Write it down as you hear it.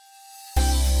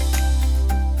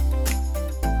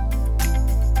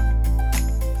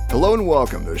Hello and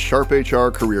welcome to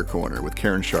SharpHR Career Corner with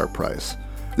Karen Sharp Price.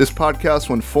 This podcast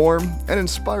will inform and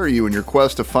inspire you in your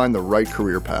quest to find the right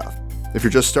career path. If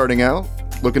you're just starting out,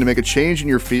 looking to make a change in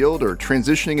your field, or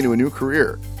transitioning into a new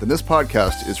career, then this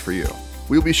podcast is for you.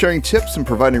 We will be sharing tips and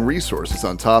providing resources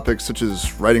on topics such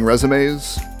as writing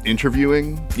resumes,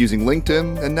 interviewing, using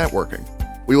LinkedIn, and networking.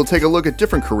 We will take a look at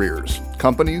different careers,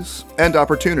 companies, and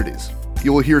opportunities.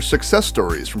 You will hear success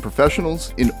stories from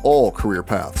professionals in all career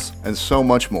paths, and so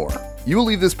much more. You will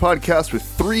leave this podcast with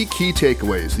 3 key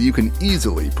takeaways that you can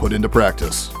easily put into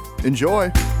practice.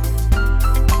 Enjoy!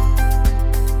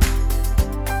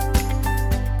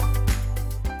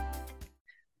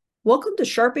 Welcome to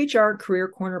SharpHR Career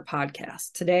Corner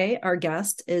podcast. Today, our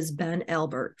guest is Ben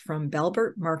Albert from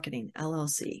Belbert Marketing,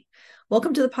 LLC.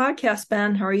 Welcome to the podcast,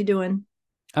 Ben. How are you doing?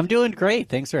 I'm doing great.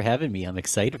 Thanks for having me. I'm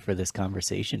excited for this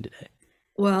conversation today.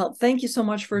 Well, thank you so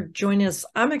much for joining us.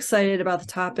 I'm excited about the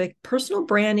topic, personal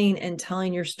branding and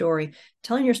telling your story.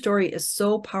 Telling your story is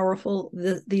so powerful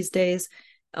these days,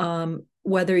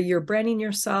 whether you're branding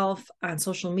yourself on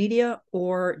social media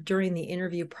or during the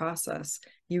interview process.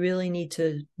 You really need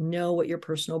to know what your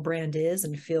personal brand is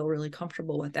and feel really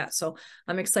comfortable with that. So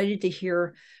I'm excited to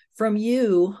hear from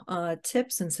you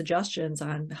tips and suggestions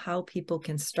on how people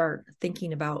can start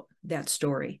thinking about that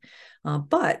story.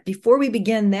 But before we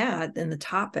begin that and the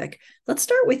topic, let's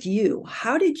start with you.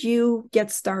 How did you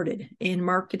get started in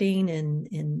marketing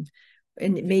and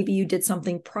maybe you did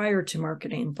something prior to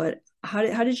marketing, but how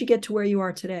did you get to where you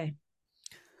are today?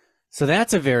 So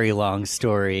that's a very long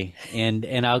story, and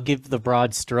I'll give the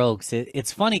broad strokes.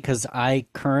 It's funny because I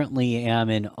currently am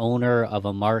an owner of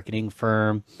a marketing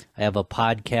firm. I have a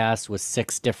podcast with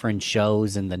 6 different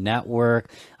shows in the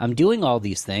network. I'm doing all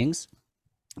these things,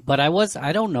 but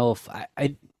I don't know if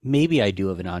I maybe I do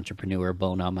have an entrepreneur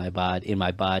bone on in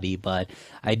my body, but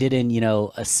I didn't,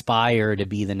 aspire to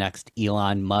be the next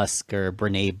Elon Musk or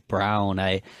Brene Brown.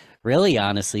 I really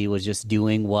honestly was just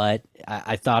doing what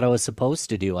I thought I was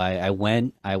supposed to do. I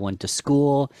went to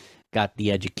school, got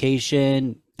the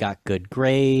education, got good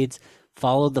grades,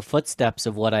 followed the footsteps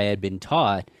of what I had been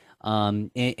taught. And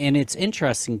it's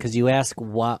interesting because you ask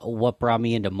what brought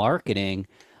me into marketing.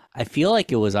 I feel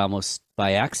like it was almost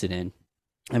by accident.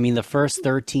 I mean, the first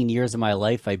 13 years of my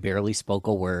life, I barely spoke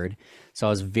a word. So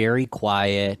I was very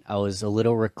quiet. I was a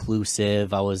little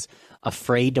reclusive. I was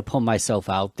afraid to put myself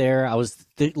out there. I was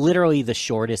literally the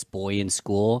shortest boy in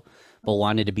school, but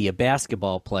wanted to be a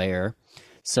basketball player.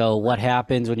 So what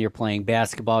happens when you're playing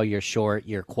basketball? You're short,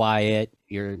 you're quiet,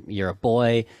 you're a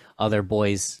boy. Other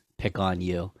boys pick on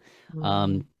you.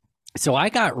 Mm-hmm. So I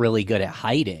got really good at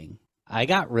hiding. I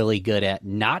got really good at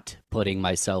not putting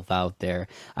myself out there.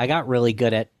 I got really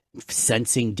good at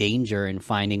sensing danger and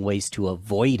finding ways to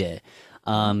avoid it.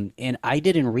 And I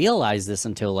didn't realize this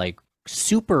until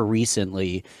super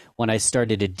recently when I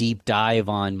started a deep dive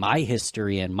on my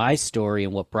history and my story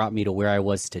and what brought me to where I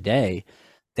was today.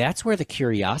 That's where the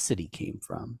curiosity came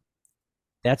from.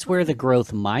 That's where the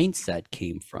growth mindset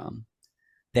came from.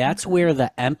 That's where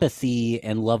the empathy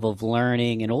and love of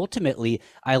learning, and ultimately,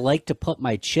 I like to put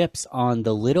my chips on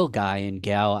the little guy and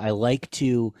gal. I like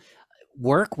to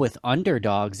work with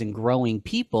underdogs and growing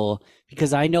people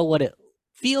because I know what it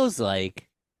feels like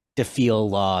to feel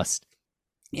lost.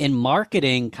 And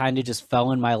marketing kind of just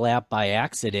fell in my lap by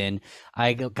accident.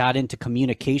 I got into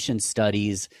communication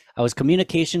studies. I was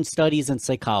communication studies and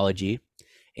psychology.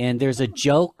 And there's a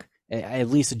joke, at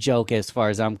least a joke as far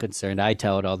as I'm concerned, I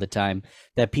tell it all the time,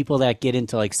 that people that get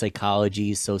into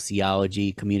psychology,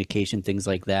 sociology, communication, things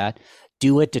like that,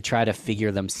 do it to try to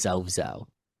figure themselves out.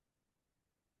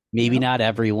 Maybe not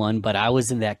everyone, but I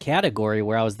was in that category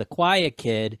where I was the quiet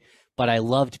kid, but I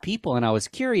loved people and I was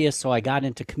curious. So I got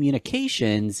into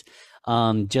communications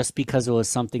just because it was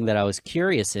something that I was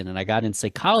curious in. And I got in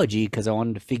psychology because I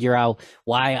wanted to figure out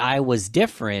why I was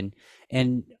different.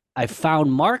 And I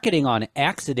found marketing on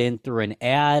accident through an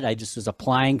ad. I just was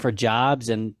applying for jobs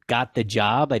and got the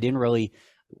job. I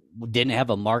didn't have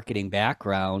a marketing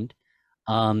background.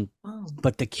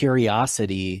 But the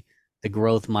curiosity, the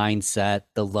growth mindset,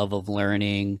 the love of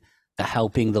learning, the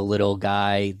helping the little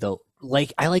guy,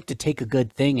 I like to take a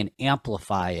good thing and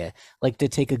amplify it. Like to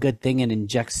take a good thing and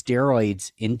inject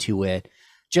steroids into it.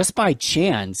 Just by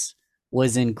chance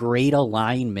was in great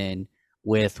alignment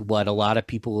with what a lot of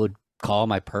people would call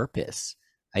my purpose.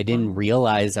 I didn't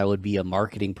realize I would be a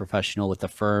marketing professional with a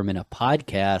firm and a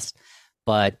podcast,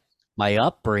 but my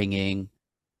upbringing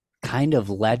kind of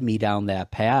led me down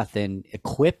that path and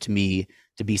equipped me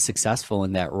to be successful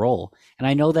in that role. And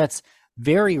I know that's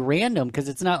very random because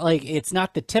it's not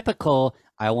the typical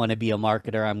I want to be a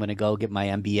marketer. I'm going to go get my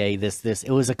MBA, this. It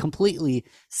was a completely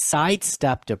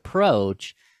sidestepped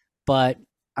approach, but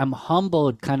I'm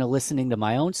humbled kind of listening to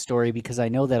my own story because I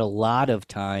know that a lot of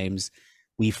times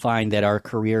we find that our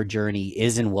career journey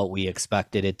isn't what we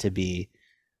expected it to be.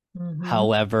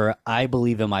 However, I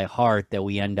believe in my heart that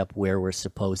we end up where we're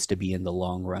supposed to be in the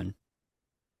long run.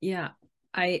 Yeah,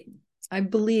 I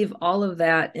believe all of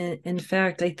that. In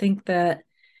fact, I think that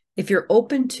if you're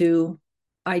open to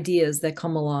ideas that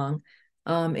come along,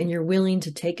 and you're willing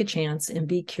to take a chance and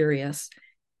be curious,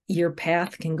 your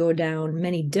path can go down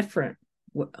many different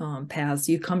paths.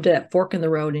 You come to that fork in the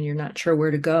road and you're not sure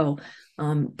where to go,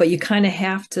 but you kind of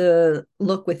have to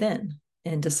look within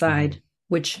and decide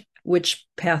which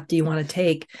path do you want to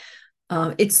take.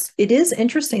 It is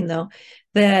interesting though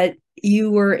that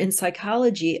you were in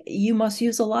psychology. You must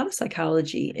use a lot of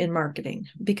psychology in marketing,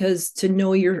 because to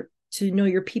know your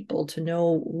people, to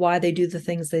know why they do the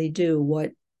things they do,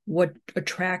 what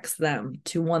attracts them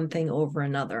to one thing over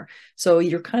another. So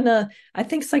you're I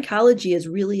think psychology is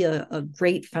really a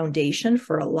great foundation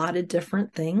for a lot of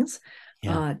different things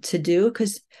to do,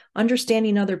 because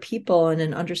understanding other people and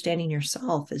then understanding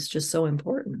yourself is just so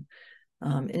important.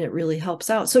 And it really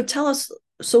helps out. So tell us,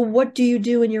 so what do you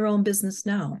do in your own business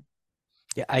now?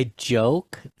 Yeah, I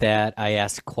joke that I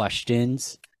ask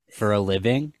questions for a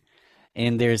living.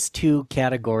 And there's two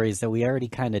categories that we already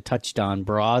kind of touched on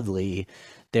broadly.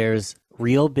 There's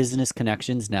Real Business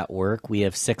Connections Network. We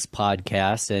have 6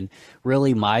 podcasts, and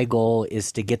really my goal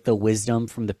is to get the wisdom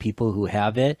from the people who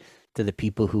have it to the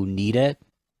people who need it.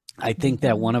 I think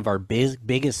that one of our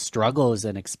biggest struggles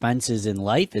and expenses in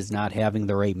life is not having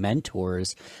the right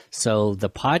mentors. So the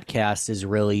podcast is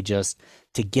really just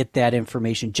to get that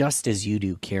information, just as you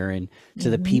do, Karen, to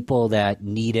the people that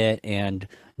need it. And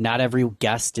not every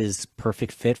guest is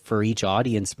perfect fit for each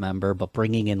audience member, but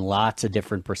bringing in lots of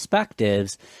different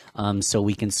perspectives so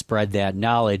we can spread that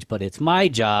knowledge. But it's my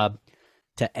job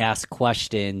to ask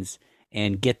questions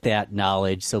and get that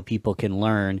knowledge so people can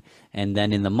learn. And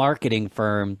then in the marketing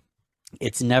firm,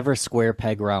 it's never square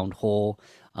peg round hole.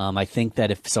 I think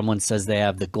that if someone says they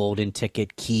have the golden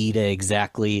ticket key to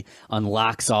exactly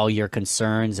unlocks all your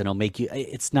concerns and it'll make you,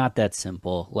 it's not that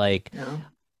simple. Like, No.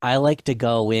 I like to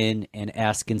go in and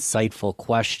ask insightful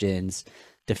questions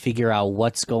to figure out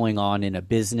what's going on in a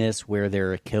business, where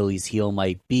their Achilles heel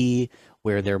might be,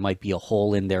 where there might be a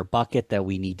hole in their bucket that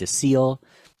we need to seal.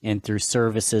 And through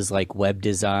services like web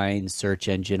design, search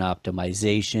engine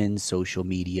optimization, social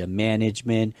media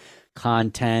management,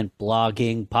 content,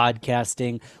 blogging,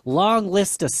 podcasting, long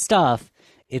list of stuff,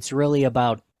 it's really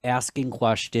about asking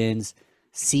questions,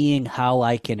 seeing how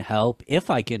I can help, if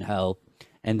I can help,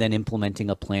 and then implementing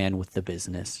a plan with the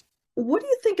business. What do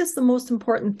you think is the most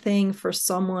important thing for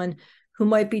someone who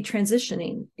might be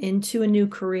transitioning into a new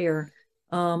career?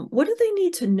 What do they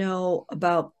need to know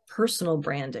about personal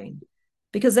branding?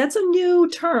 Because that's a new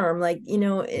term. Like,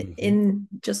 in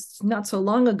just not so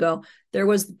long ago, there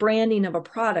was branding of a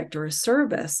product or a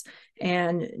service,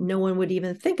 and no one would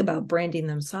even think about branding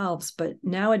themselves. But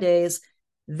nowadays,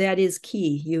 that is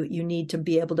key. You need to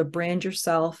be able to brand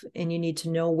yourself, and you need to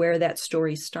know where that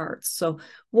story starts. So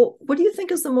what do you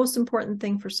think is the most important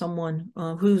thing for someone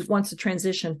who wants to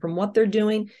transition from what they're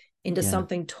doing into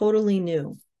something totally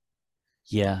new?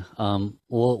 Yeah,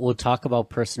 we'll talk about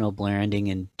personal branding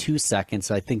in 2 seconds.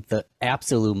 I think the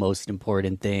absolute most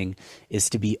important thing is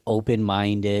to be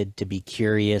open-minded, to be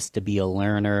curious, to be a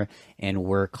learner, and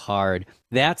work hard.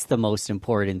 That's the most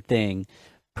important thing.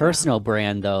 Personal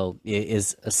brand, though,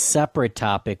 is a separate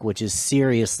topic, which is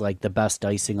serious, like the best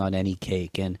icing on any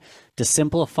cake. And to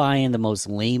simplify in the most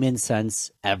layman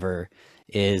sense ever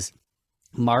is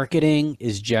marketing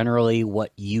is generally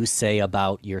what you say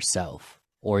about yourself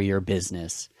or your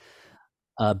business.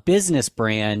 A business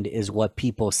brand is what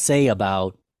people say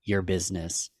about your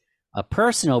business. A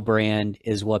personal brand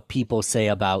is what people say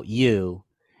about you,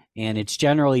 and it's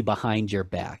generally behind your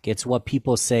back. It's what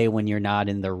people say when you're not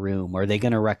in the room. Are they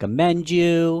going to recommend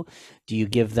you? Do you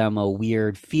give them a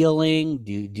weird feeling?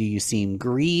 Do you seem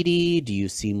greedy? Do you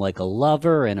seem like a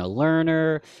lover and a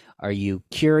learner? Are you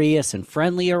curious and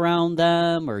friendly around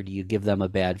them, or do you give them a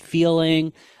bad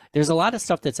feeling? There's a lot of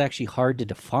stuff that's actually hard to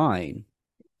define,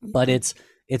 but it's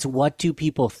what do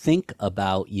people think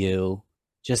about you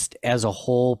just as a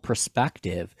whole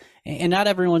perspective. And not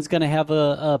everyone's going to have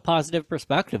a positive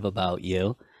perspective about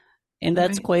you. And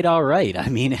that's quite all right. I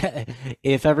mean,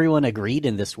 if everyone agreed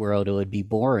in this world, it would be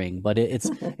boring, but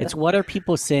it's what are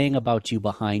people saying about you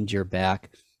behind your back?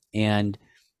 And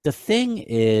the thing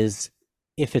is,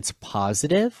 if it's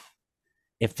positive,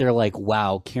 if they're like,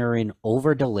 wow, Karen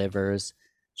over delivers,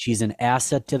 she's an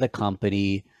asset to the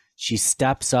company, She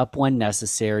steps up when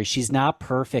necessary. She's not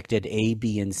perfect at A,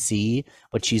 B, and C,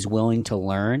 but she's willing to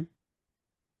learn.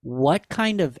 What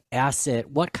kind of asset,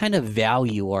 what kind of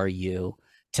value are you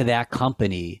to that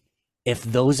company if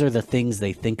those are the things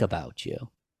they think about you?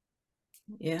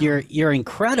 Yeah. You're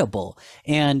incredible.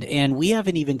 And we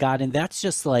haven't even gotten, that's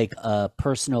just like a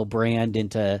personal brand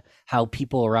into how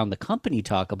people around the company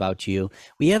talk about you.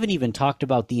 We haven't even talked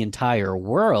about the entire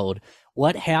world.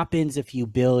 What happens if you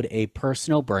build a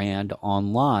personal brand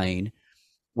online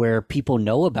where people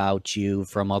know about you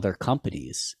from other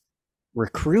companies?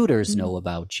 Recruiters know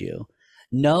about you.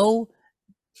 No,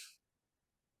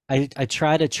 I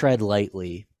try to tread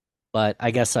lightly, but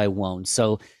I guess I won't.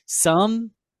 So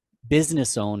some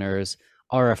business owners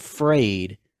are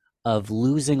afraid of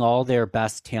losing all their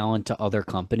best talent to other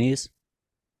companies.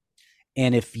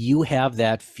 And if you have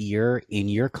that fear in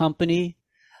your company,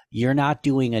 you're not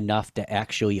doing enough to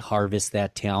actually harvest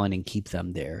that talent and keep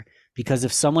them there. Because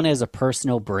if someone has a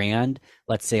personal brand,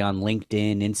 let's say on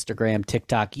LinkedIn, Instagram,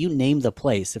 TikTok, you name the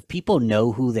place, if people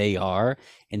know who they are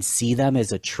and see them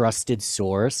as a trusted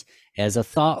source, as a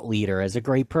thought leader, as a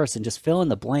great person, just fill in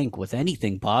the blank with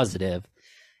anything positive,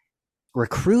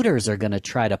 recruiters are going to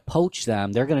try to poach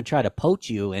them. They're going to try to poach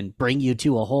you and bring you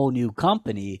to a whole new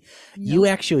company. Yep. You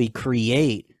actually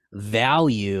create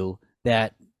value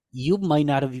that you might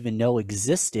not have even know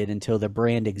existed until the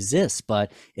brand exists.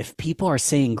 But if people are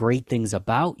saying great things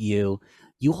about you,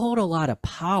 you hold a lot of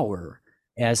power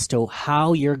as to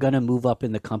how you're going to move up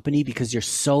in the company because you're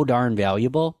so darn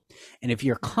valuable. And if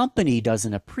your company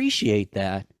doesn't appreciate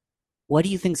that, what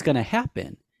do you think is going to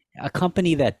happen? A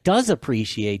company that does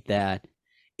appreciate that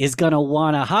is going to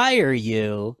want to hire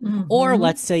you. Mm-hmm. Or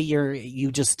let's say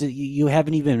you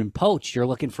haven't even been poached. You're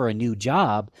looking for a new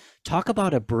job. Talk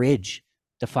about a bridge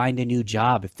to find a new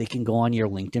job. If they can go on your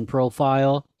LinkedIn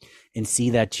profile and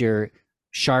see that you're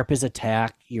sharp as a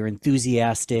tack, you're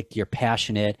enthusiastic, you're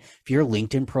passionate. If your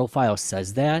LinkedIn profile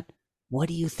says that, what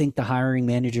do you think the hiring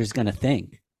manager is going to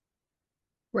think?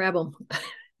 Grab them.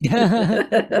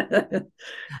 Yeah.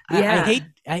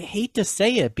 I hate to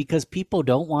say it because people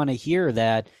don't want to hear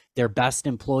that their best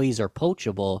employees are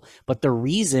poachable, but the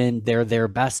reason they're their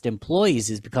best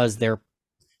employees is because they're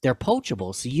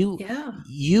poachable. So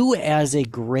you as a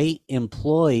great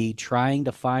employee trying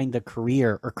to find the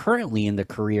career or currently in the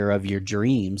career of your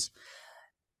dreams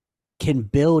can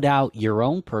build out your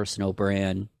own personal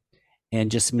brand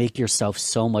and just make yourself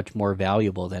so much more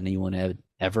valuable than anyone had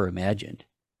ever imagined.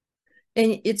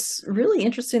 And it's really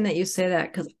interesting that you say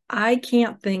that because I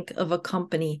can't think of a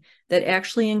company that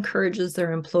actually encourages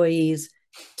their employees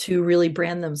to really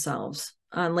brand themselves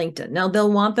on LinkedIn. Now, they'll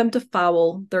want them to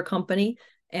follow their company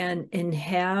and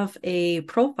have a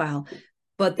profile,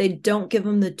 but they don't give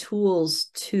them the tools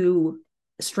to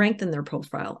strengthen their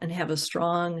profile and have a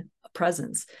strong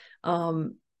presence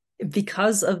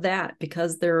because of that,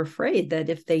 because they're afraid that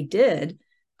if they did,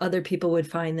 other people would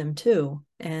find them too.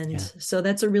 And so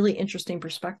that's a really interesting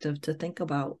perspective to think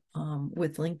about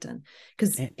with LinkedIn,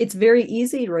 because it's very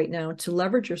easy right now to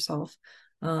leverage yourself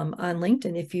on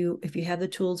LinkedIn if you have the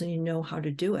tools and you know how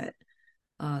to do it.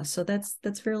 So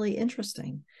that's really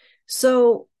interesting.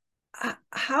 So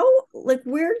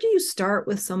where do you start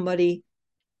with somebody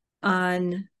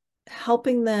on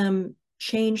helping them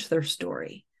change their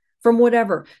story from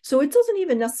whatever? So it doesn't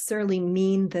even necessarily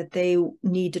mean that they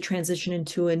need to transition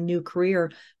into a new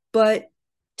career, but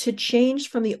to change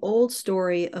from the old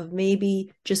story of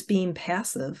maybe just being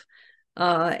passive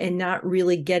and not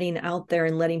really getting out there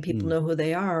and letting people know who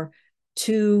they are,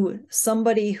 to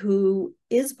somebody who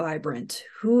is vibrant,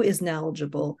 who is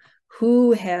knowledgeable,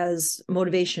 who has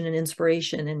motivation and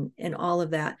inspiration and all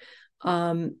of that.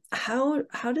 How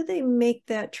do they make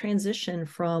that transition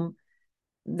from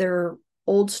their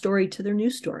old story to their new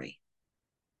story?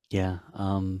 Yeah.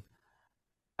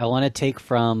 I want to take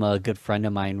from a good friend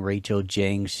of mine, Rachel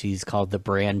Jang. She's called the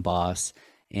Brand Boss,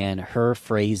 and her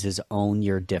phrase is own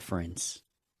your difference.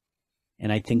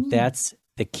 And I think that's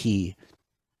the key.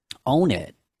 Own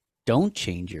it. Don't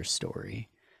change your story.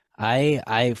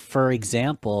 I for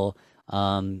example,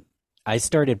 I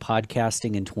started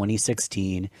podcasting in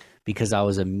 2016 because I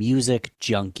was a music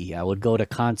junkie. I would go to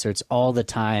concerts all the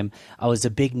time. I was a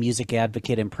big music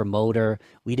advocate and promoter.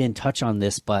 We didn't touch on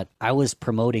this, but I was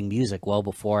promoting music well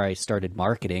before I started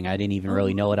marketing. I didn't even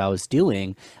really know what I was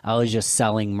doing. I was just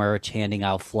selling merch, handing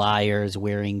out flyers,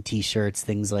 wearing t-shirts,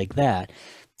 things like that.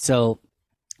 So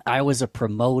I was a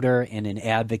promoter and an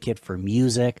advocate for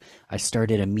music. I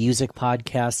started a music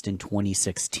podcast in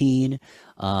 2016.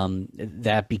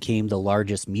 That became the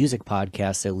largest music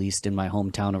podcast, at least in my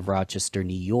hometown of Rochester,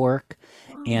 New York.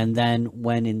 And then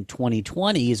when in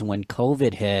 2020 is when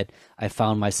COVID hit, I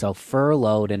found myself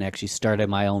furloughed and actually started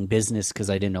my own business because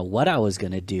I didn't know what I was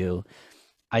going to do.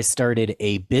 I started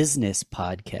a business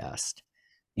podcast,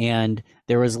 and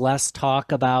there was less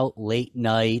talk about late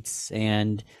nights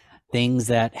and things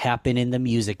that happen in the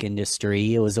music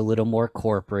industry. It was a little more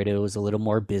corporate. It was a little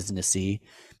more businessy,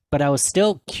 but I was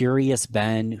still curious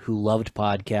Ben who loved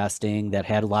podcasting, that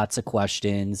had lots of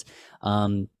questions,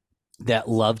 that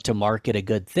loved to market a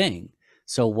good thing.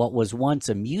 So what was once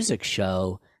a music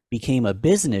show became a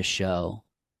business show.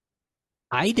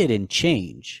 I didn't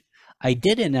change. I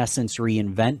did, in essence,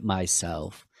 reinvent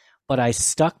myself, but I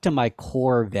stuck to my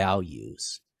core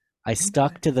values. I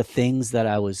stuck to the things that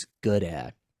I was good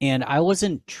at. And I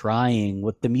wasn't trying,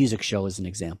 with the music show as an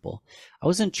example, I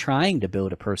wasn't trying to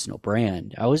build a personal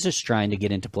brand. I was just trying to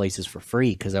get into places for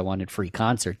free because I wanted free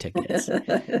concert tickets.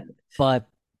 But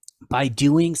by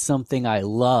doing something I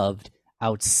loved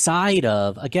outside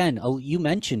of, again, you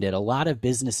mentioned it, a lot of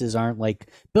businesses aren't like,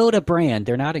 build a brand.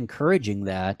 They're not encouraging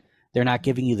that. They're not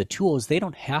giving you the tools. They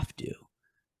don't have to.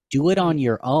 Do it on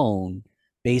your own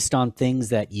based on things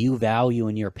that you value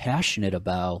and you're passionate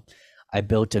about. I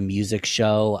built a music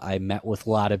show. I met with a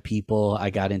lot of people. I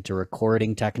got into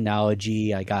recording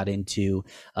technology. I got into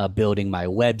building my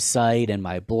website and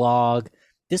my blog.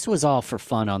 This was all for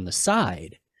fun on the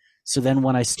side. So then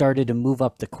when I started to move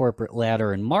up the corporate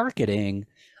ladder in marketing,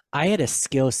 I had a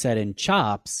skill set and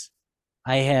chops.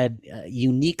 I had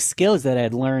unique skills that I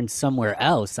had learned somewhere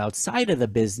else outside of the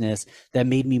business that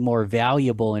made me more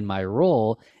valuable in my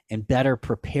role and better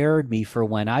prepared me for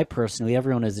when I personally,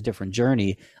 everyone has a different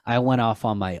journey. I went off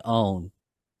on my own,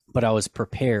 but I was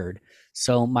prepared.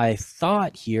 So my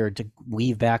thought here, to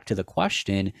weave back to the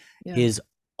question, is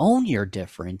own your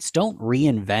difference. Don't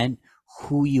reinvent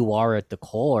who you are at the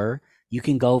core. You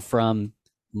can go from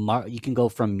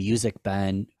music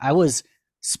Ben. I was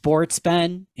sports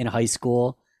Ben in high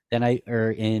school,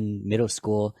 or in middle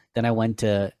school. Then I went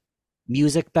to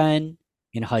music Ben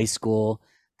in high school.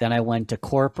 Then I went to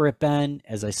corporate Ben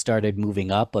as I started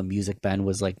moving up. A music Ben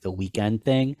was like the weekend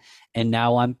thing. And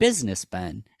now I'm business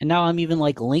Ben. And now I'm even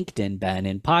like LinkedIn Ben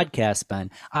and podcast Ben.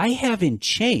 I haven't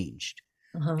changed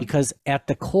because at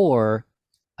the core,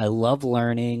 I love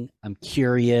learning. I'm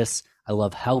curious. I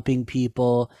love helping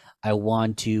people. I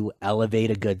want to elevate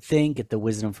a good thing, get the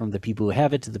wisdom from the people who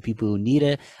have it to the people who need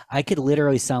it. I could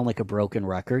literally sound like a broken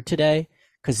record today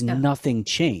because nothing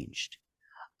changed.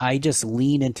 I just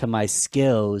lean into my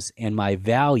skills and my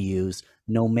values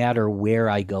no matter where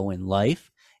I go in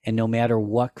life, and no matter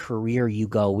what career you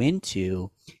go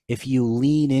into. If you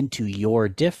lean into your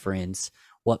difference,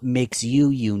 what makes you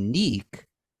unique,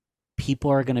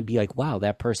 people are going to be like, wow,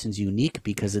 that person's unique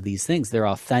because of these things. They're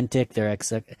authentic, they're et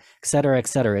cetera, et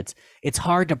cetera. It's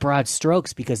hard to broad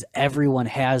strokes because everyone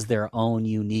has their own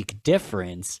unique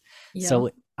difference. So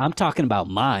I'm talking about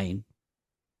mine.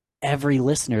 Every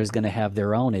listener is going to have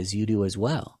their own, as you do as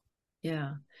well.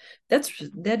 Yeah,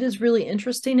 that is really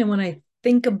interesting. And when I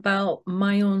think about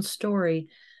my own story,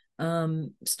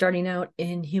 starting out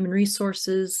in human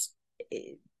resources,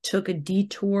 took a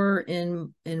detour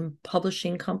in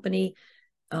publishing company,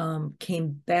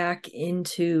 came back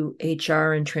into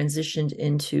HR and transitioned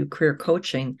into career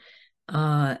coaching.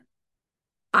 And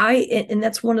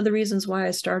that's one of the reasons why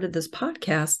I started this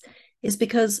podcast, is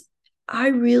because I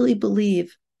really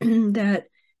believe that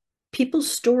people's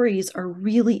stories are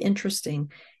really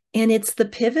interesting, and it's the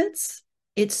pivots,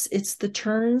 it's the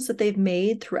turns that they've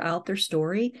made throughout their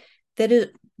story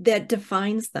that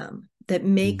defines them, that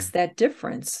makes that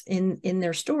difference in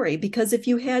their story. Because if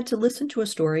you had to listen to a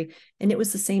story and it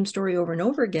was the same story over and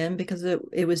over again, because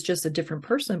it was just a different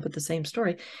person but the same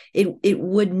story, it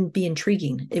wouldn't be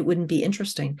intriguing, it wouldn't be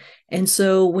interesting. And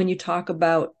so when you talk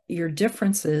about your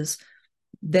differences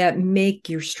that make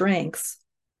your strengths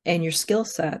and your skill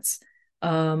sets,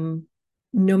 no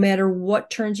matter what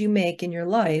turns you make in your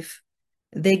life,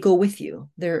 they go with you.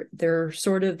 They're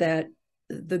sort of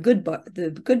the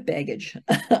good baggage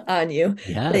on you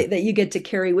that you get to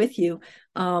carry with you.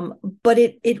 But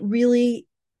it really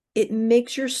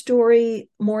makes your story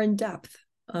more in depth,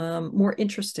 more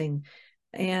interesting.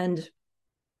 And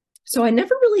so I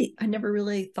never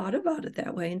really thought about it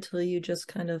that way until you just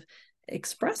kind of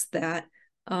expressed that.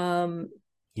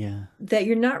 That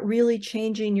you're not really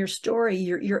changing your story,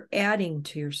 you're adding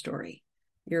to your story,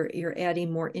 you're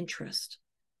adding more interest,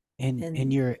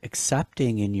 and you're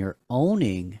accepting and you're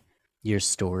owning your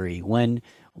story. When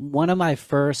one of my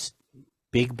first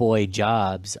big boy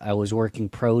jobs, I was working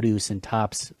produce in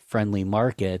Tops Friendly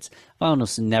Markets. I've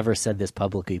almost never said this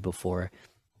publicly before.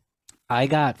 I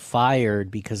got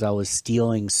fired because I was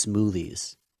stealing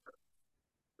smoothies.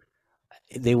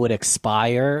 they would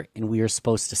expire and we were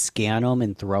supposed to scan them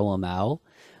and throw them out,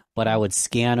 but I would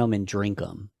scan them and drink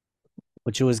them,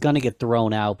 which was going to get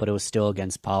thrown out, but it was still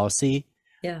against policy.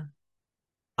 Yeah.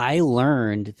 I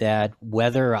learned that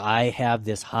whether I have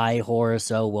this high horse,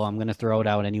 oh, well, I'm going to throw it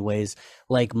out anyways,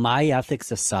 like my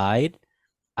ethics aside,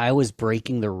 I was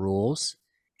breaking the rules.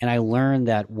 And I learned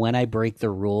that when I break the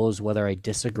rules, whether I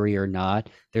disagree or not,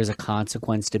 there's a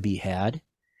consequence to be had.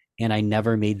 And I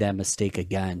never made that mistake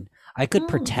again. I could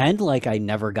pretend like I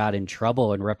never got in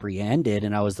trouble and reprimanded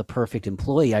and I was the perfect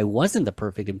employee. I wasn't the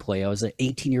perfect employee. I was an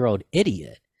 18-year-old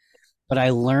idiot. But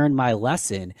I learned my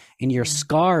lesson, and your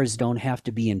scars don't have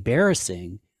to be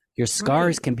embarrassing. Your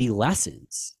scars can be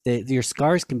lessons. Your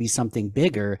scars can be something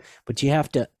bigger, but you have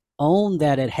to own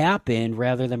that it happened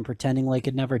rather than pretending like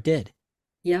it never did.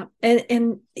 Yeah.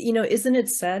 And isn't it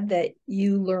said that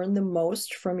you learn the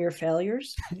most from your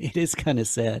failures? It is kind of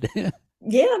sad.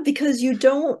 Yeah, because you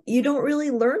don't really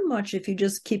learn much if you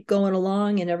just keep going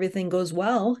along and everything goes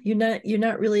well. You're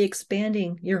not really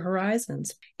expanding your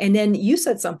horizons. And then you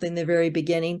said something in the very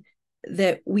beginning,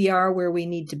 that we are where we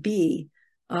need to be.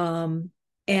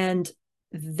 And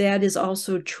that is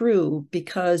also true,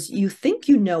 because you think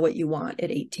you know what you want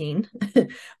at 18,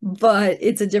 but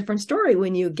it's a different story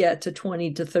when you get to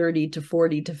 20 to 30 to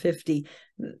 40 to 50.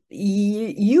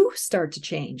 You start to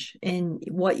change, and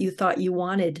what you thought you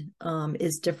wanted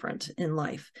is different in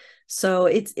life. So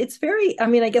it's very, I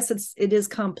mean, I guess it is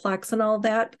complex and all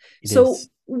that. So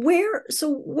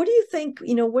what do you think,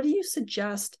 what do you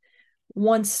suggest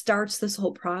one starts this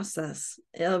whole process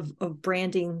of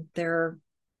branding their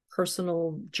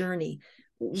personal journey?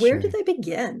 Where do they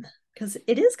begin? Because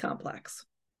it is complex.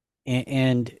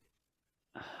 And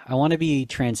I want to be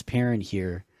transparent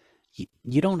here.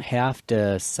 You don't have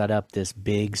to set up this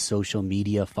big social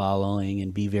media following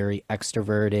and be very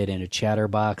extroverted and a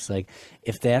chatterbox. Like,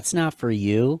 if that's not for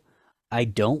you, I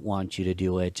don't want you to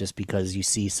do it just because you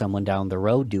see someone down the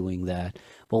road doing that.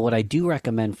 But what I do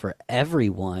recommend for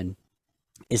everyone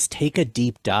is take a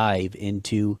deep dive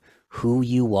into who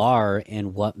you are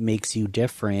and what makes you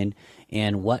different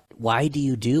and why do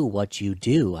you do what you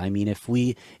do. I mean,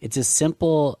 it's a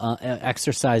simple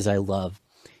exercise I love.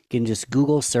 You can just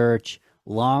Google search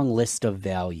long list of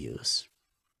values.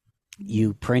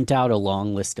 You print out a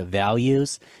long list of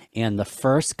values, and the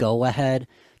first go ahead,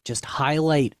 just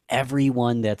highlight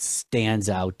everyone that stands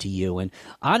out to you. And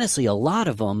honestly, a lot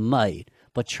of them might,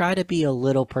 but try to be a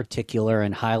little particular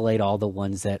and highlight all the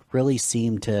ones that really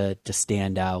seem to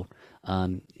stand out.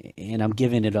 And I'm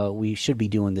giving it we should be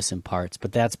doing this in parts,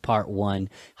 but that's part one,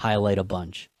 highlight a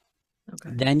bunch.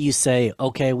 Okay. Then you say,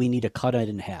 okay, we need to cut it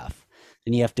in half.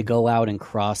 Then you have to go out and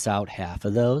cross out half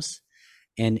of those.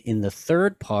 And in the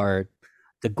third part,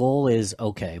 the goal is,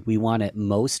 okay, we want at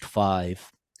most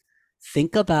 5.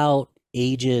 Think about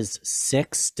ages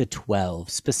 6 to 12,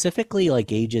 specifically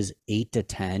like ages 8 to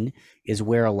 10 is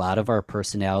where a lot of our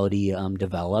personality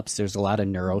develops. There's a lot of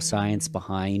neuroscience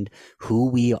behind who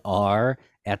we are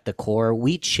at the core.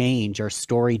 We change, our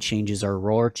story changes, our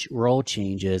role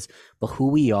changes, but who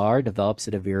we are develops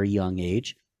at a very young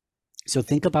age. So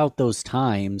think about those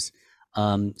times,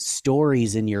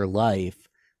 stories in your life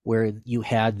where you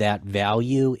had that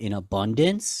value in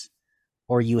abundance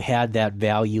or you had that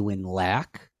value in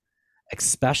lack.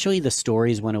 Especially the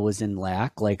stories when it was in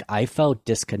lack. Like, I felt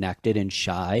disconnected and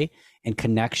shy, and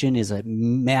connection is a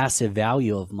massive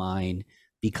value of mine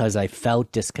because I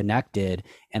felt disconnected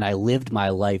and I lived my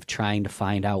life trying to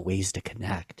find out ways to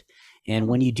connect. And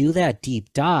when you do that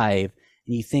deep dive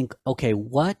and you think, okay,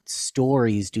 what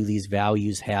stories do these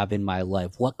values have in my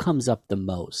life? What comes up the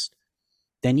most?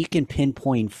 Then you can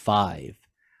pinpoint 5.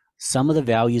 Some of the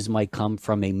values might come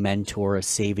from a mentor, a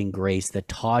saving grace that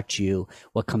taught you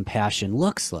what compassion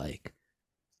looks like.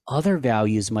 Other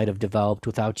values might have developed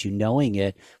without you knowing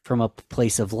it from a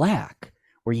place of lack,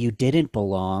 where you didn't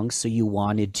belong, so you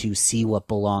wanted to see what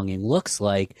belonging looks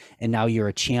like, and now you're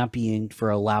a champion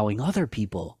for allowing other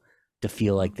people to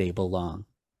feel like they belong.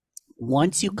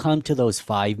 Once you come to those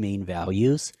 5 main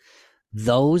values,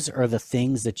 those are the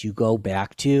things that you go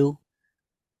back to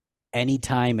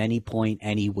anytime, any point,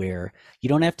 anywhere. You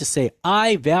don't have to say,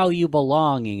 I value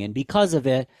belonging, and because of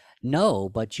it, no,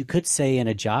 but you could say in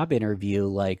a job interview,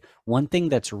 like, one thing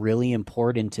that's really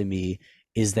important to me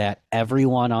is that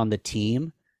everyone on the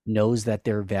team knows that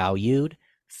they're valued,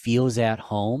 feels at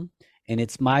home, and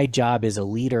it's my job as a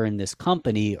leader in this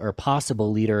company or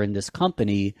possible leader in this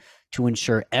company to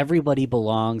ensure everybody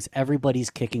belongs, everybody's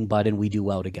kicking butt, and we do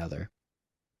well together.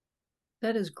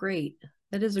 That is great.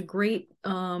 That is a great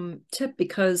tip,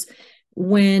 because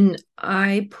when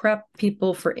I prep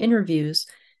people for interviews,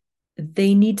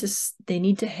 they need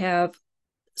to have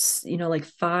like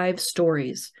 5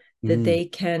 stories that they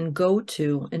can go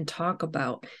to and talk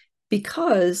about.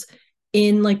 Because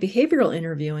in like behavioral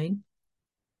interviewing,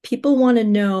 people want to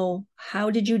know, how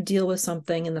did you deal with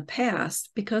something in the past?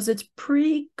 Because it's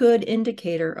pretty good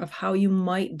indicator of how you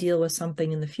might deal with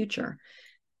something in the future,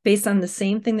 based on the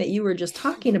same thing that you were just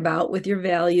talking about with your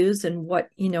values and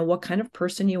what kind of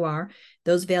person you are.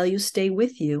 Those values stay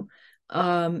with you.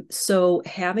 So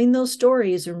having those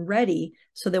stories and ready,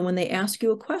 so that when they ask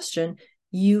you a question,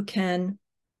 you can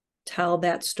tell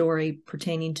that story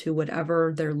pertaining to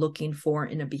whatever they're looking for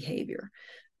in a behavior.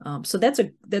 So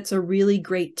that's a really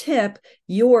great tip.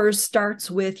 Yours starts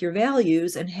with your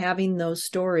values and having those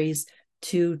stories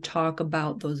to talk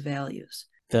about those values.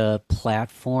 The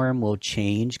platform will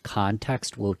change,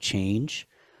 context will change,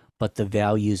 but the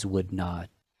values would not.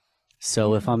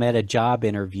 So if I'm at a job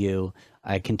interview,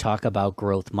 I can talk about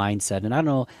growth mindset. And I don't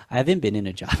know, I haven't been in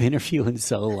a job interview in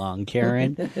so long,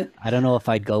 Karen. I don't know if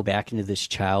I'd go back into this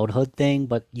childhood thing,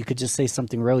 but you could just say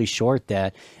something really short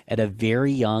that at a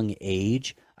very young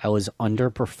age, I was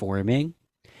underperforming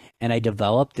and I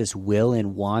developed this will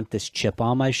and want, this chip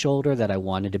on my shoulder that I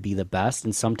wanted to be the best.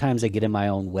 And sometimes I get in my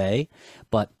own way,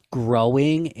 but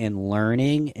growing and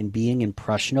learning and being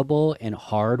impressionable and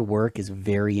hard work is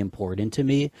very important to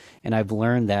me. And I've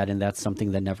learned that, and that's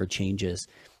something that never changes.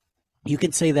 You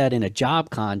can say that in a job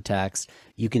context.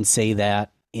 You can say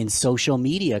that in social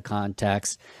media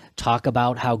context. Talk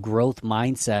about how growth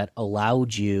mindset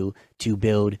allowed you to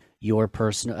build your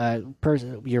personal,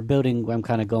 you're building, I'm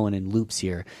kind of going in loops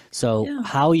here. So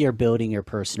how you're building your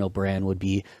personal brand would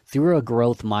be through a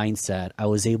growth mindset. I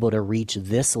was able to reach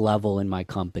this level in my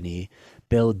company,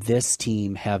 build this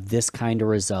team, have this kind of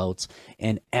results,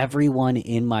 and everyone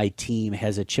in my team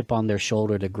has a chip on their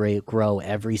shoulder to grow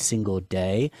every single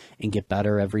day and get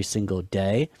better every single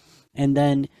day. And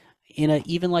then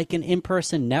even like an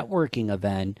in-person networking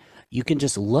event, you can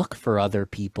just look for other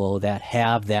people that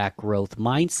have that growth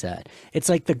mindset. It's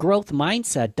like the growth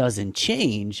mindset doesn't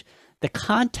change, the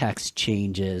context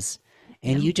changes,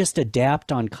 and you just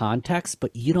adapt on context,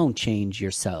 but you don't change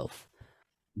yourself.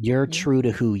 You're true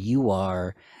to who you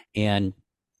are, and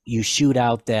you shoot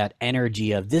out that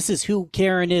energy of, this is who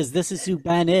Karen is, this is who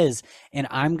Ben is, and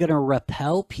I'm going to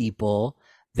repel people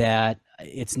that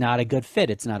it's not a good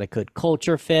fit. It's not a good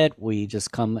culture fit. We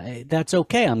just come, that's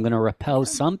okay. I'm going to repel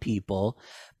some people,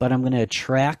 but I'm going to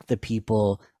attract the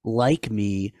people like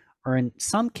me, or in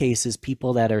some cases,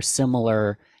 people that are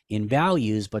similar in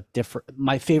values, but different.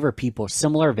 My favorite people,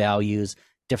 similar values,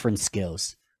 different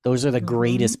skills. Those are the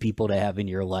greatest people to have in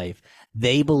your life.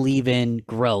 They believe in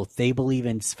growth. They believe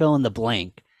in fill in the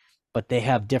blank, but they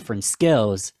have different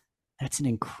skills. That's an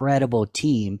incredible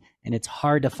team. And it's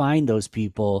hard to find those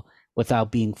people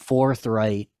without being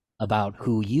forthright about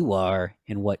who you are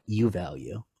and what you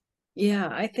value. Yeah,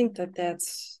 I think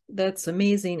that's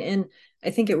amazing. And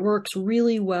I think it works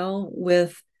really well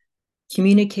with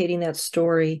communicating that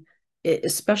story,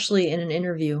 especially in an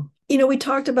interview. We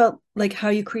talked about like how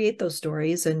you create those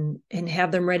stories and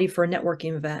have them ready for a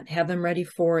networking event, have them ready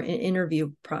for an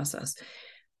interview process.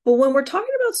 But when we're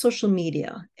talking about social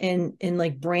media and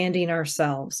like branding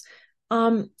ourselves,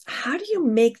 how do you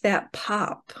make that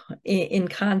pop in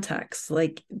context?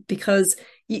 Like, because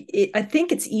I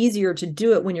think it's easier to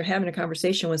do it when you're having a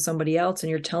conversation with somebody else and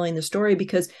you're telling the story,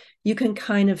 because you can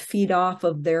kind of feed off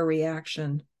of their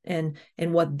reaction and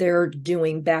what they're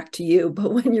doing back to you.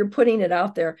 But when you're putting it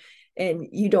out there and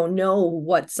you don't know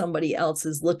what somebody else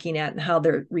is looking at and how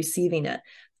they're receiving it,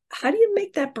 how do you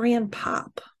make that brand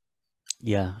pop?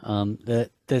 Yeah,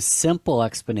 the simple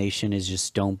explanation is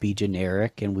just don't be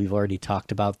generic, and we've already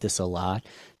talked about this a lot.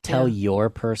 Tell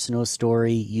your personal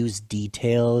story, use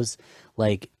details,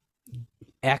 like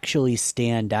actually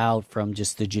stand out from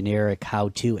just the generic how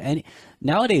to. And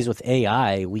nowadays with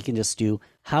AI, we can just do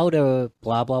how to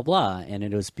blah, blah, blah, and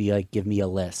it'll just be like, give me a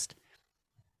list.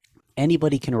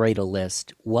 Anybody can write a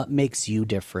list. What makes you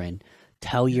different?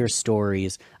 Tell your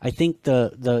stories. I think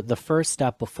the first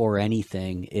step before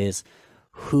anything is,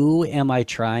 who am I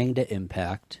trying to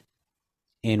impact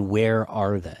and where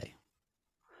are they?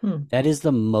 That is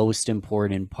the most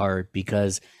important part,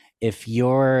 because if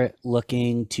you're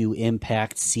looking to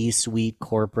impact C-suite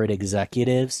corporate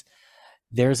executives,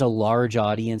 there's a large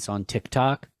audience on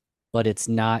TikTok, but it's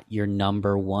not your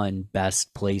number one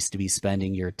best place to be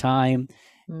spending your time.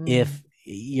 If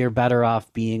you're better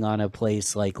off being on a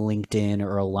place like LinkedIn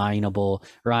or Alignable,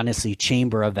 or honestly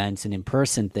chamber events and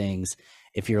in-person things,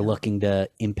 if you're looking to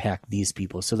impact these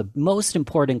people. So the most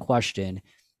important question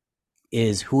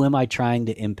is, who am I trying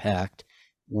to impact?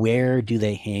 Where do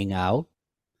they hang out?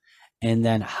 And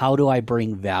then how do I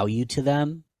bring value to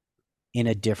them? in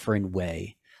a different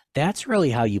way. That's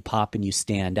really how you pop and you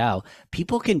stand out.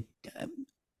 People can,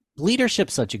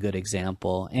 leadership's such a good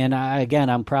example. And again,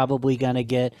 I'm probably going to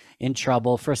get in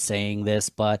trouble for saying this,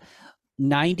 but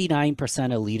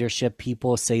 99% of leadership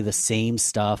people say the same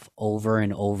stuff over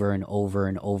and over and over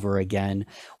and over again.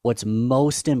 What's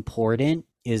most important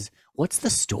is, what's the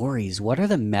stories? What are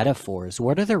the metaphors?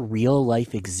 What are the real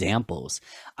life examples?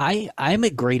 I'm a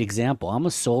great example. I'm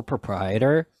a sole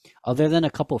proprietor. Other than a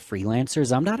couple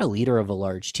freelancers, I'm not a leader of a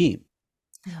large team.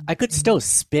 I could still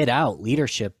spit out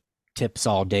leadership tips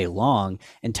all day long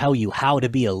and tell you how to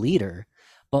be a leader.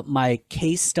 But my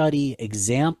case study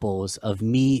examples of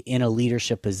me in a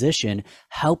leadership position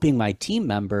helping my team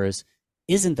members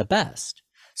isn't the best.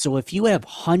 So if you have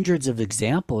hundreds of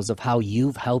examples of how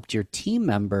you've helped your team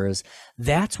members,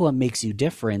 that's what makes you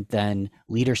different than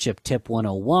leadership tip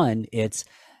 101.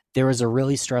 There was a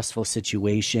really stressful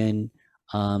situation.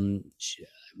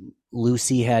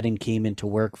 Lucy hadn't came into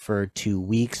work for 2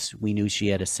 weeks. We knew she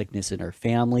had a sickness in her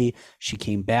family. She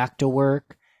came back to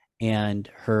work and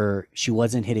she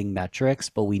wasn't hitting metrics,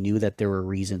 but we knew that there were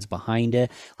reasons behind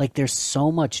it. Like, there's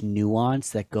so much nuance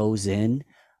that goes in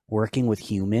working with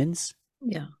humans.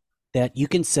 Yeah. That you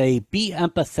can say, be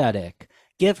empathetic,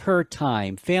 give her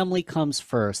time, family comes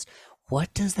first.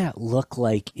 What does that look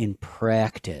like in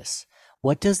practice?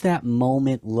 What does that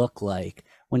moment look like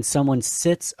when someone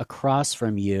sits across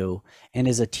from you and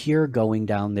is a tear going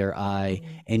down their eye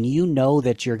and you know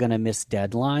that you're going to miss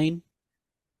deadline?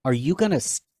 Are you going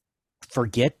to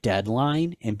forget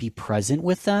deadline and be present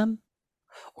with them?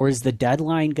 Or is the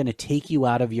deadline going to take you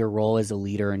out of your role as a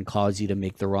leader and cause you to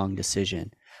make the wrong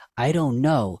decision? I don't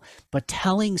know, but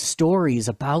telling stories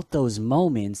about those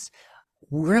moments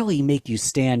really make you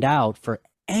stand out for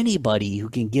anybody who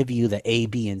can give you the A,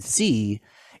 B, and C.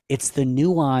 It's the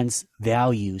nuance,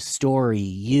 value, story,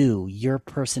 your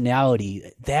personality.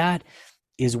 That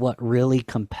is what really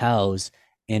compels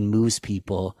and moves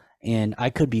people. And I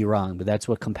could be wrong, but that's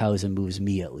what compels and moves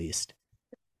me, at least.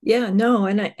 Yeah, no.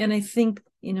 And I think,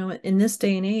 in this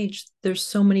day and age, there's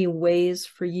so many ways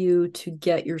for you to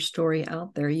get your story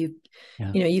out there. You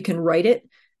can write it.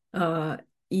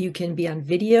 You can be on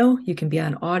video, you can be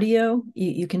on audio,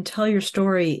 you can tell your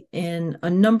story in a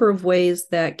number of ways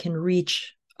that can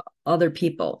reach other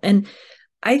people. And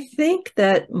I think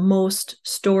that most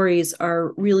stories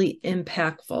are really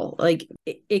impactful. Like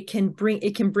it can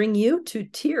bring you to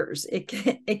tears. It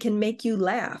can make you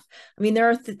laugh. I mean, there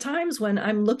are the times when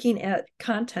I'm looking at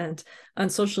content on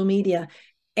social media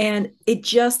and it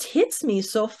just hits me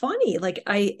so funny. Like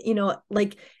you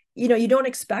don't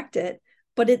expect it,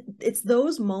 but it's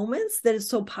those moments that is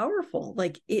so powerful.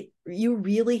 Like you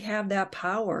really have that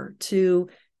power to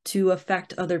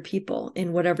affect other people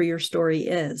in whatever your story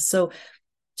is. So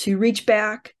to reach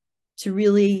back, to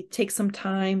really take some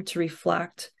time to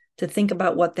reflect, to think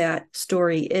about what that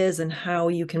story is and how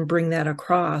you can bring that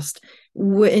across.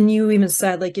 And you even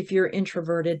said, like, if you're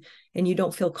introverted and you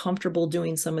don't feel comfortable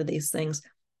doing some of these things,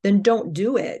 then don't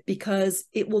do it, because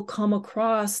it will come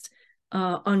across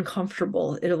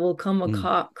uncomfortable. It will come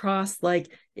across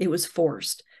like it was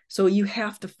forced. So you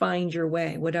have to find your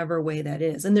way, whatever way that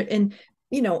is. And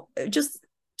just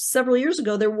several years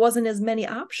ago, there wasn't as many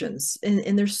options,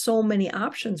 and there's so many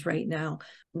options right now.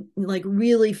 Like,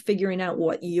 really figuring out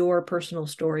what your personal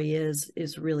story is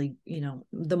really,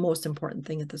 the most important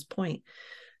thing at this point.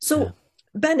 So, yeah.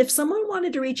 Ben, if someone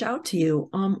wanted to reach out to you,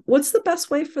 what's the best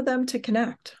way for them to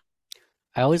connect?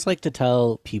 I always like to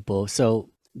tell people, so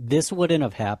this wouldn't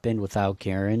have happened without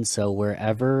Karen. So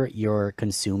wherever you're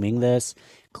consuming this,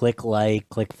 click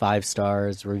 5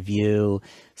 stars, review,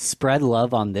 spread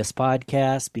love on this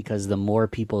podcast, because the more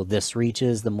people this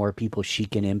reaches, the more people she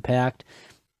can impact.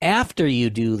 After you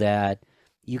do that,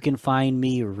 you can find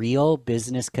me, Real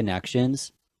Business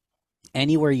Connections,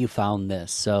 anywhere you found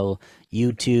this. So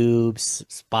YouTube,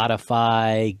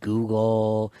 Spotify,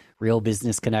 Google,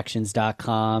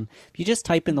 realbusinessconnections.com. If you just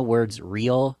type in the words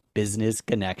Real Business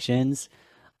Connections,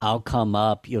 I'll come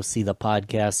up. You'll see the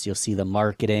podcast. You'll see the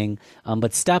marketing.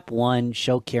 But step 1,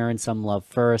 show Karen some love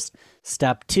first.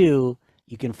 Step 2,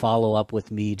 you can follow up with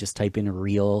me. Just type in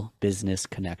Real Business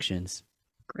Connections.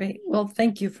 Great. Well,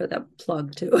 thank you for that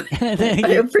plug too.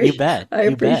 You bet. I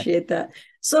appreciate that.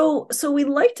 So we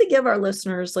like to give our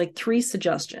listeners like 3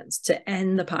 suggestions to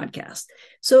end the podcast.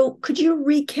 So could you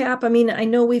recap? I mean, I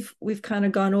know we've kind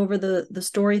of gone over the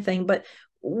story thing, but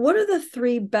what are the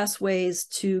 3 best ways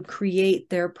to create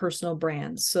their personal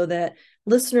brands so that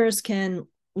listeners can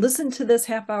listen to this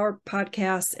half-hour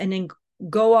podcast and then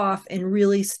go off and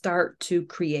really start to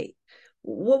create?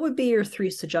 What would be your 3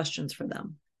 suggestions for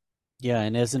them? Yeah,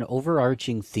 and as an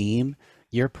overarching theme,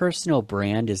 Your personal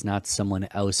brand is not someone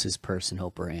else's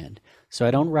personal brand. So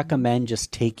I don't recommend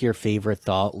just take your favorite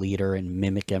thought leader and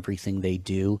mimic everything they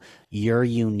do. You're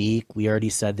unique. We already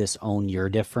said this, own your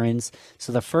difference.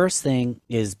 So the first thing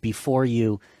is, before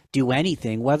you do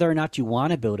anything, whether or not you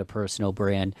want to build a personal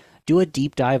brand, do a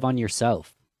deep dive on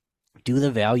yourself. Do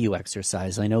the value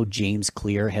exercise. I know James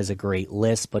Clear has a great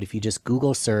list, but if you just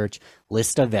Google search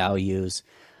list of values,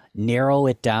 narrow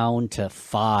it down to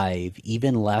 5,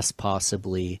 even less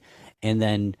possibly. And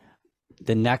then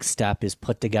the next step is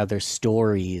put together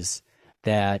stories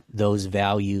that those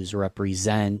values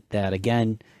represent, that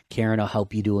again, Karen will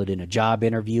help you do it in a job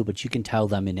interview, but you can tell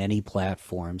them in any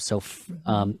platform. So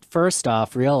first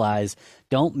off, realize,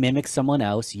 don't mimic someone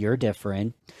else. You're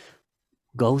different.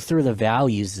 Go through the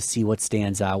values to see what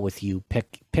stands out with you.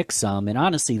 Pick some, and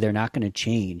honestly, they're not going to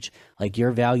change. Like,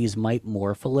 your values might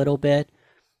morph a little bit,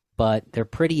 but they're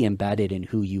pretty embedded in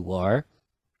who you are.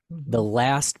 The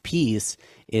last piece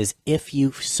is, if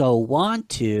you so want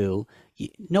to,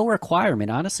 no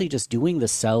requirement. Honestly, just doing the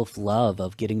self-love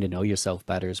of getting to know yourself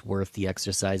better is worth the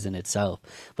exercise in itself.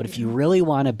 But if you really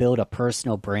want to build a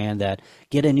personal brand, that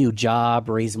get a new job,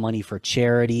 raise money for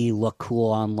charity, look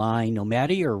cool online, no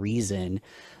matter your reason,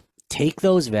 take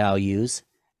those values,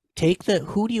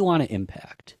 who do you want to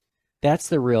impact? That's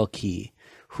the real key.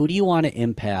 Who do you want to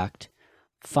impact?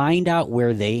 Find out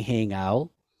where they hang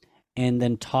out, and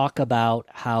then talk about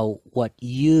how what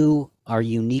you are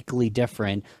uniquely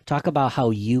different. Talk about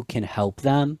how you can help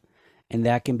them. And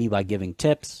that can be by giving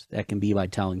tips. That can be by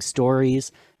telling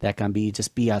stories. That can be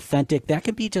just be authentic. That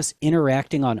can be just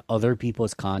interacting on other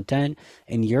people's content.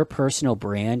 And your personal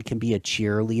brand can be a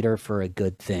cheerleader for a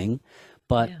good thing.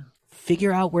 But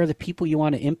figure out where the people you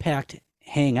want to impact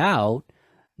hang out,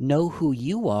 know who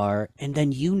you are, and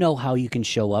then you know how you can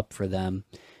show up for them.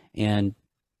 And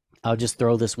I'll just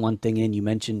throw this one thing in. You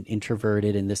mentioned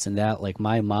introverted and this and that. Like,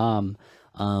 my mom,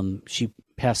 she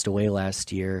passed away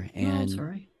last year,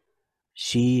 and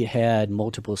she had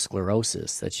multiple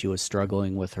sclerosis that she was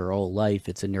struggling with her whole life.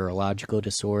 It's a neurological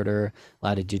disorder, a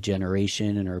lot of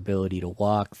degeneration in her ability to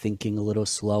walk, thinking a little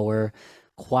slower.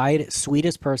 Quiet,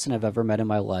 sweetest person I've ever met in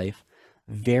my life.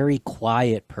 Very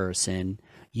quiet person.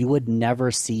 You would never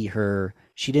see her.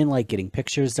 She didn't like getting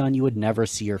pictures done. You would never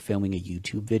see her filming a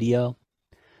YouTube video.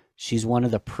 She's one of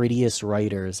the prettiest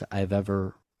writers I've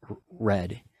ever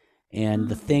read. And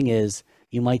the thing is,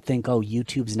 you might think, oh,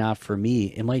 YouTube's not for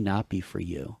me. It might not be for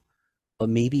you. But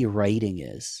maybe writing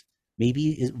is.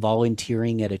 Maybe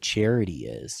volunteering at a charity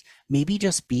is. Maybe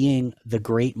just being the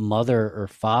great mother or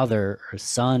father or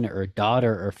son or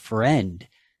daughter or friend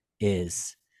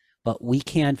is. But we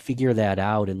can't figure that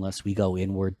out unless we go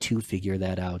inward to figure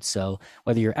that out. So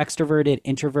whether you're extroverted,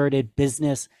 introverted,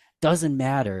 business, doesn't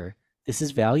matter. This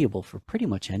is valuable for pretty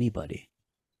much anybody.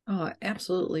 Oh,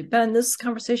 absolutely. Ben, this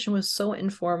conversation was so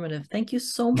informative. Thank you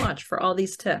so much for all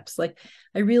these tips. Like,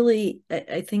 I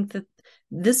think that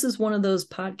this is one of those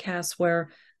podcasts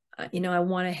where, I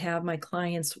want to have my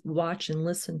clients watch and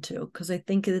listen to, because I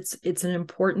think it's an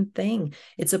important thing.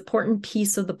 It's an important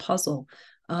piece of the puzzle.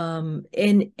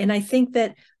 And I think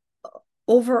that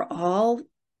overall,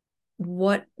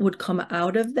 what would come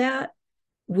out of that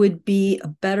would be a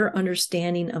better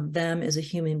understanding of them as a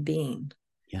human being.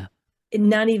 Yeah.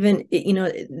 Not even,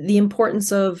 the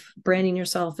importance of branding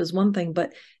yourself is one thing,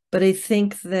 but I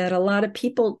think that a lot of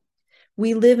people,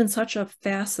 we live in such a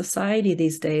fast society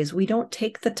these days. We don't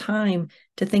take the time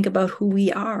to think about who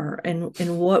we are and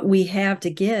what we have to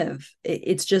give.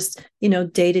 It's just,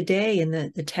 day to day and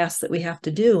the tasks that we have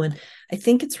to do. And I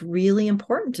think it's really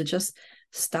important to just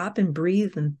stop and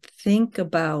breathe and think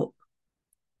about,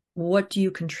 what do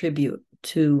you contribute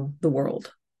to the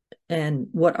world, and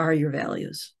what are your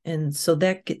values? And so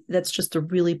that's just a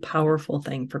really powerful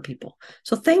thing for people.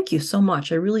 So thank you so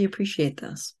much. I really appreciate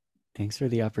this. Thanks for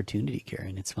the opportunity,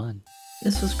 Karen. It's fun.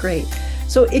 This was great.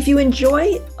 So if you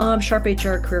enjoy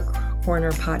SharpHR Career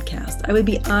Corner podcast, I would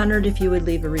be honored if you would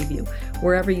leave a review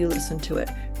wherever you listen to it.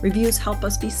 Reviews help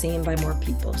us be seen by more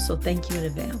people, so thank you in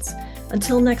advance.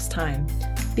 Until next time,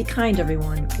 be kind,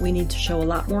 everyone. We need to show a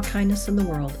lot more kindness in the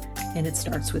world, and it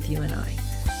starts with you and I.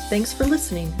 Thanks for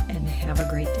listening, and have a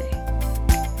great day.